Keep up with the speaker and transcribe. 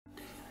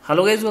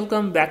Hello guys,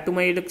 welcome back to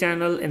my YouTube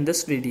channel. In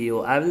this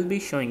video I will be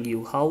showing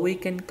you how we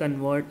can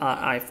convert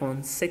our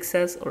iPhone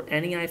 6s or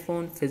any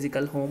iPhone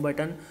physical home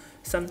button,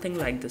 something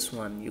like this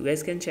one. You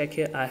guys can check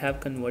here. I have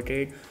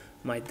converted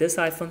this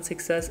iPhone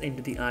 6s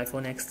into the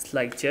iPhone X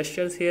like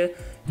gestures here.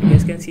 You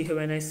guys can see here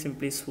when I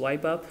simply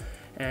swipe up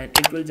and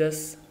it will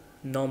just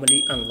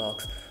normally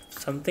unlocks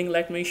something.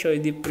 Let me show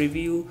you the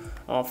preview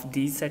of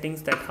these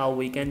settings, that how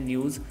we can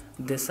use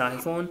this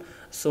iPhone.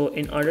 So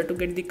in order to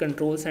get the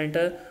control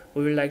center,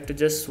 we will like to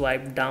just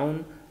swipe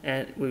down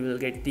and we will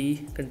get the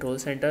control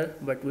center,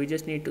 but we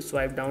just need to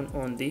swipe down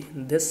on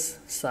this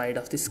side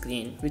of the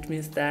screen, which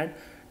means that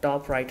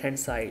top right hand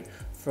side.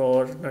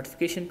 For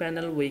notification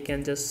panel, we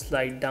can just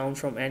slide down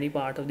from any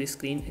part of the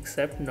screen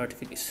except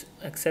notification,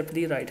 except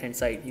the right hand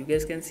side. You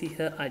guys can see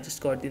here I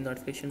just got the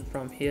notification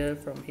from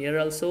here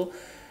also.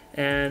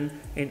 And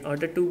in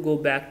order to go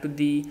back to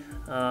the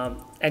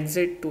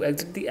exit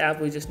the app,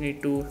 we just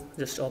need to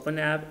just open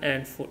app,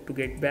 and to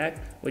get back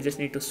we just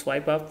need to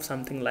swipe up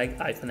something like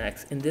iPhone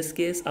X. In this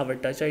case our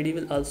touch ID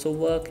will also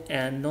work,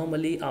 and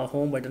normally our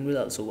home button will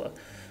also work.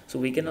 So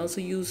we can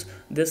also use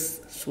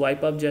this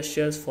swipe up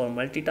gestures for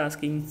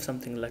multitasking,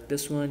 something like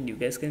this one. You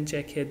guys can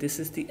check here, this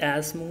is the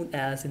as smooth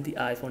as in the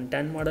iPhone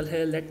 10 model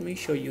here. Let me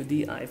show you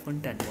the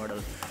iPhone 10 model.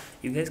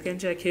 You guys can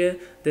check here,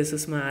 this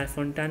is my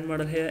iPhone 10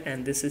 model here,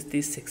 and this is the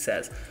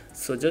 6s.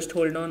 So just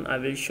hold on, I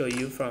will show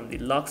you from the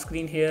lock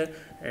screen here.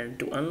 And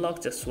to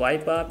unlock, just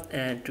swipe up,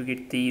 and to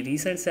get the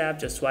recent app,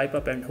 just swipe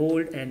up and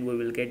hold, and we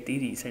will get the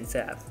recent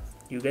app.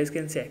 You guys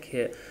can check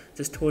here,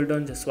 just hold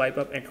on, just swipe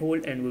up and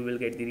hold, and we will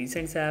get the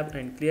recent app.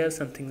 And clear,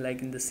 something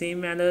like in the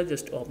same manner,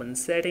 just open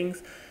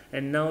settings.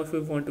 And now if we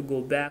want to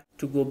go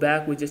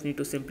back, we just need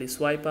to simply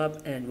swipe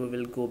up and we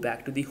will go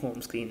back to the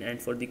home screen.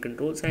 And for the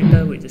control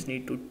center, we just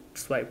need to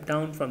swipe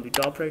down from the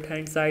top right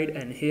hand side,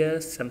 and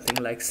here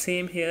something like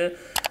same here.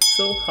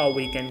 So how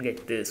we can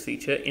get this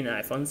feature in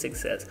iPhone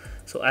 6s?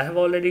 So I have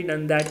already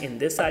done that in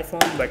this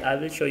iPhone, but I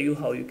will show you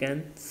how you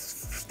can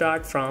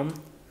start from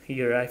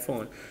your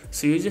iPhone.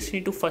 So you just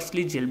need to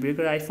firstly jailbreak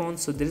your iPhone.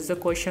 So there is a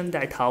question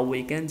that how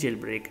we can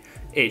jailbreak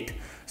it.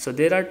 So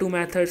there are two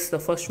methods. The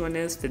first one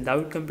is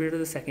without computer,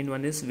 the second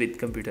one is with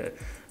computer.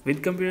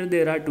 With computer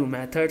there are two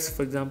methods.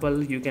 For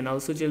example, you can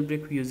also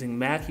jailbreak using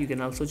Mac, you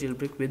can also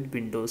jailbreak with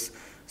Windows.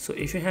 So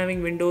if you're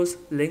having Windows,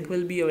 link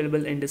will be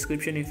available in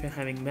description. If you're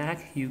having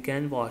Mac, you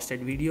can watch that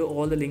video.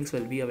 All the links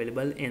will be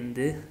available in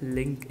the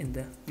link in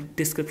the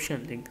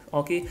description link.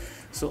 Okay,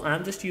 so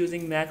I'm just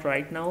using Mac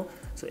right now.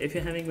 So if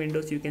you're having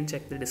Windows, you can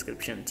check the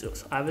description. So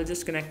I will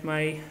just connect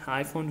my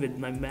iPhone with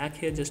my Mac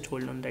here. Just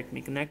hold on, let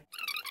me connect.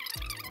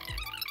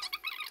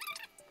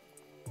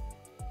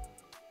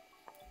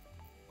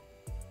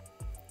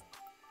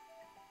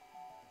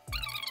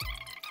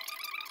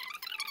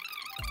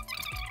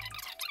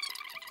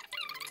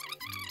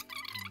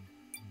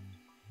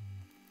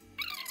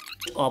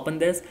 Open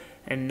this,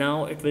 and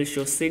now it will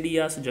show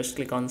Cydia. So just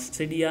click on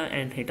Cydia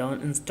and hit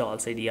on install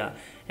Cydia,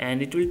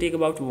 and it will take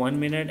about 1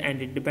 minute,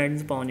 and it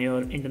depends upon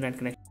your internet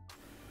connection.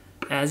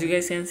 As you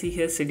guys can see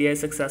here, Cydia is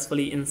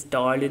successfully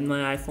installed in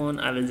my iPhone.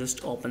 I will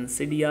just open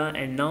Cydia,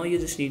 and now you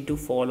just need to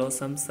follow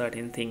some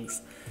certain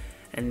things.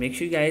 And make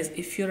sure guys,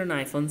 if you're an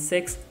iPhone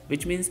 6,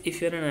 which means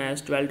if you're an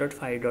iOS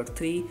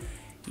 12.5.3,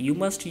 you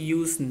must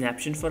use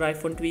Snapchat for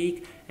iPhone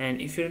tweak.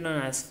 And if you're on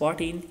iOS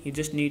 14, you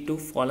just need to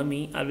follow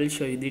me. I will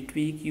show you the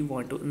tweak you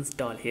want to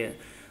install here.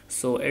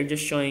 So it's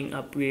just showing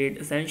upgrade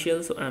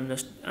essential, so I'm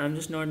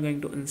just not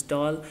going to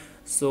install.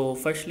 So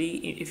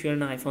firstly, if you're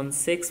an iPhone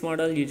 6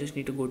 model, you just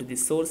need to go to the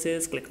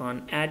sources, click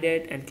on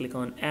edit and click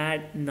on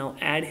add. Now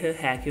add here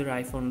hack your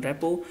iPhone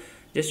repo.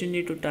 Just you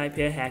need to type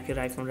here hack your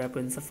iPhone repo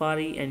in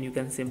Safari, and you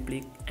can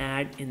simply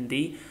add in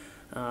the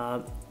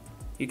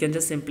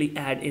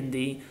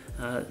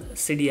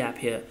Cydia app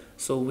here.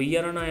 So we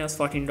are on iOS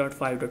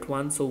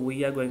 14.5.1, so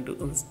we are going to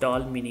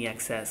install mini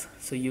access.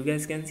 So you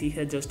guys can see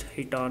here, just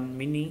hit on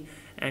mini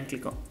and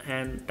click on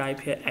and type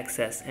here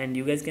access, and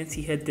you guys can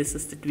see here this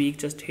is the tweak.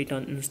 Just hit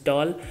on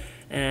install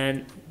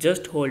and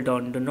just hold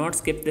on, do not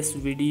skip this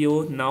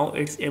video. Now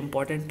it's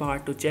important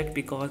part to check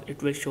because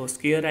it will show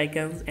scare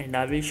icons, and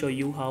I will show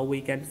you how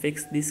we can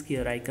fix these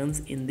scare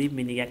icons in the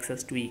mini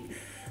access tweak.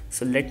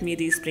 So let me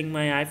respring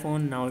my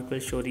iPhone. Now it will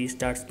show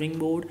restart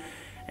springboard,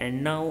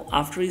 and now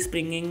after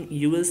respringing,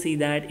 you will see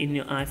that in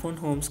your iPhone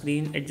home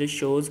screen it just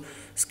shows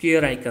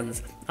square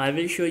icons. I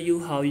will show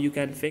you how you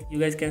can fix. You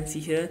guys can see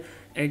here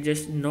it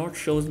just not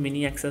shows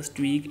mini access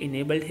tweak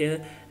enabled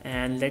here,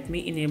 and let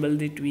me enable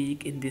the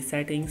tweak in the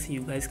settings.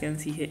 You guys can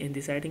see here in the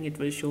setting it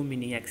will show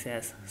mini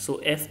access. So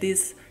if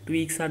these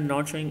tweaks are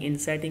not showing in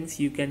settings,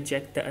 you can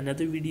check the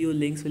another video.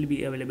 Links will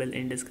be available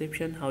in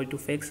description how to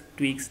fix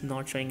tweaks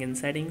not showing in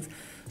settings.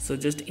 So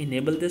just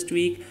enable this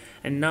tweak,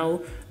 and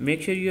now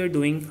make sure you are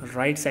doing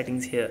right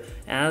settings here.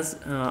 As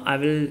I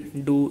will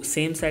do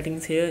same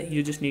settings here,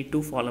 you just need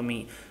to follow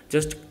me.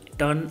 Just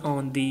turn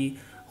on the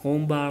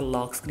home bar,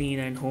 lock screen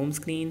and home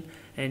screen,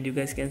 and you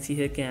guys can see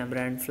here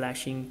camera and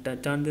flashing.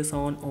 Turn this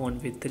on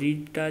with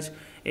 3D touch,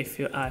 if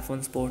your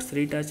iPhone supports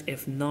retouch.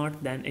 If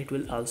not, then it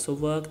will also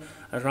work.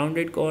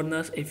 Rounded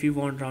corners, if you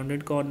want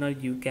rounded corner,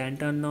 you can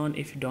turn on.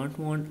 If you don't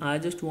want, I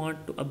just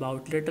want to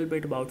about little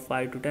bit about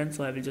 5 to 10,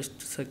 so I will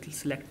just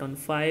select on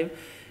 5,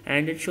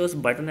 and it shows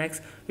button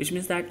X, which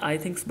means that I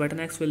think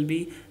button X will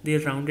be the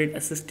rounded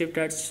assistive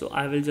touch, so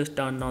I will just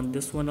turn on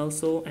this one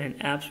also. And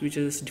apps, which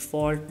is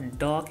default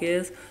dock,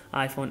 is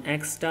iPhone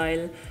X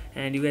style,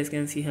 and you guys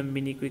can see a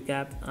mini quick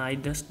app. I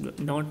just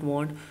not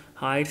want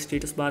hide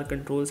status bar,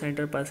 control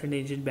center,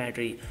 percentage in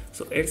battery,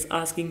 so it's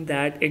asking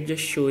that it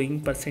just showing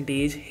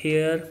percentage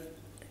here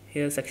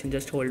section.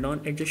 Just hold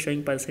on, it's just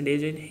showing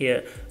percentage in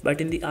here,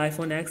 but in the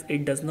iPhone X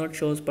it does not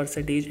shows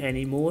percentage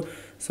anymore.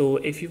 So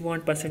if you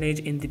want percentage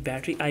in the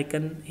battery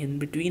icon, in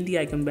between the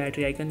icon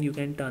battery icon, you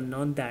can turn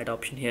on that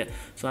option here.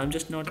 So I'm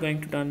just not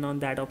going to turn on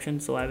that option,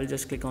 so I will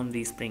just click on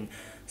respring.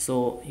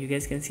 So you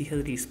guys can see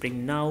here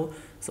respring now.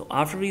 So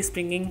after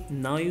respringing,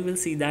 now you will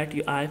see that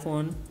your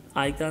iPhone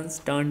icons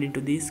turned into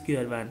the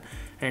square one.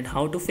 And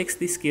how to fix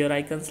the square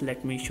icons,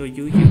 let me show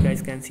you. You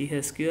guys can see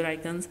here square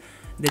icons.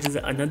 There is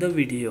another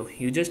video,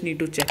 you just need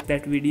to check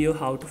that video,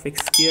 how to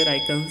fix square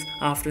icons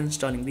after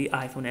installing the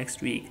iPhone X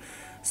tweak.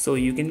 So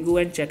you can go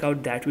and check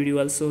out that video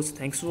also. So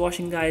thanks for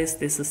watching guys,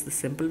 this is the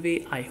simple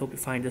way. I hope you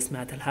find this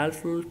method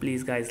helpful.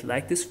 Please guys,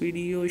 like this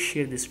video,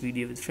 share this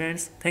video with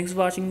friends. Thanks for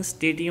watching,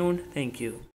 stay tuned, thank you.